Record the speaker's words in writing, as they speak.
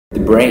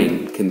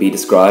brain can be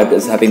described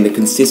as having the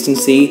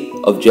consistency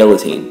of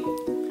gelatin.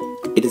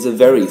 It is a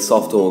very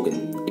soft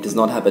organ. It does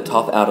not have a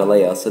tough outer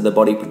layer, so the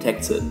body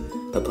protects it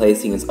by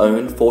placing its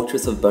own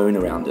fortress of bone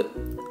around it,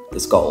 the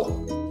skull.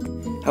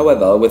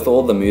 However, with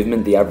all the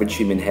movement the average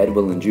human head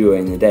will endure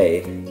in a day,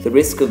 the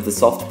risk of the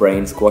soft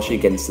brain squashing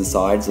against the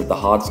sides of the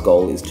hard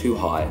skull is too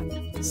high.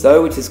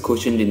 So it is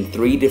cushioned in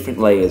 3 different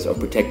layers of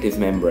protective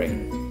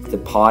membrane: the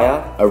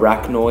pia,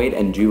 arachnoid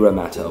and dura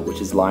mater, which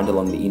is lined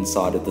along the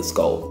inside of the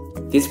skull.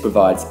 This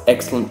provides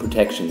excellent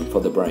protection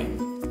for the brain.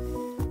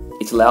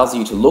 It allows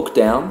you to look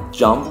down,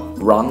 jump,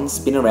 run,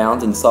 spin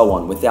around and so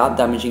on without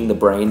damaging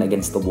the brain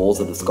against the walls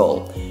of the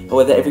skull.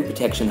 However, every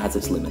protection has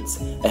its limits.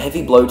 A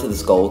heavy blow to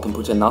the skull can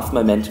put enough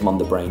momentum on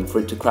the brain for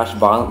it to crash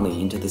violently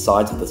into the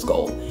sides of the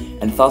skull,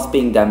 and thus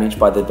being damaged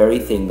by the very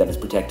thing that is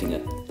protecting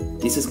it.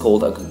 This is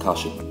called a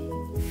concussion.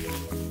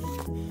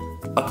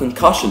 A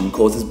concussion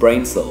causes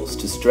brain cells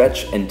to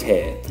stretch and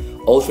tear,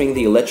 altering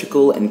the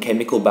electrical and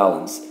chemical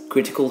balance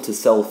critical to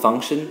cell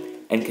function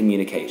and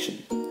communication.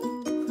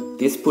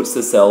 This puts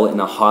the cell in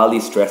a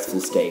highly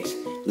stressful state,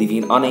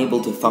 leaving it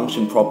unable to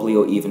function properly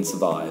or even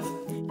survive.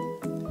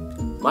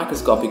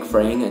 Microscopic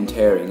fraying and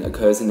tearing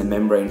occurs in the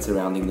membrane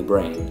surrounding the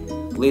brain.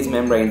 These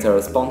membranes are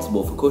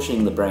responsible for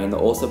cushioning the brain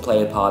that also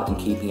play a part in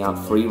keeping out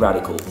free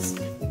radicals,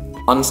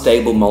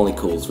 unstable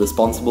molecules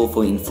responsible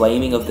for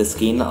inflaming of the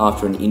skin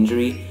after an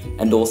injury,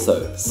 and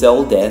also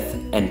cell death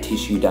and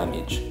tissue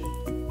damage.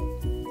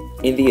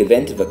 In the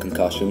event of a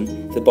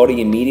concussion, the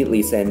body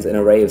immediately sends an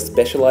array of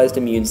specialized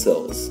immune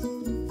cells.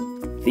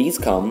 These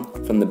come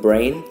from the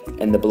brain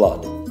and the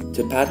blood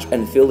to patch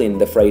and fill in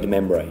the frayed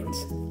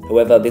membranes.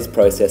 However, this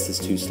process is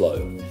too slow.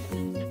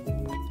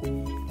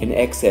 An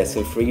excess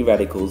of free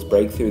radicals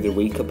break through the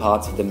weaker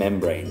parts of the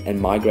membrane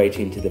and migrate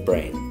into the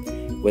brain,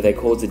 where they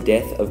cause the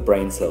death of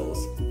brain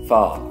cells,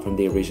 far from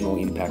the original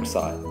impact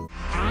site.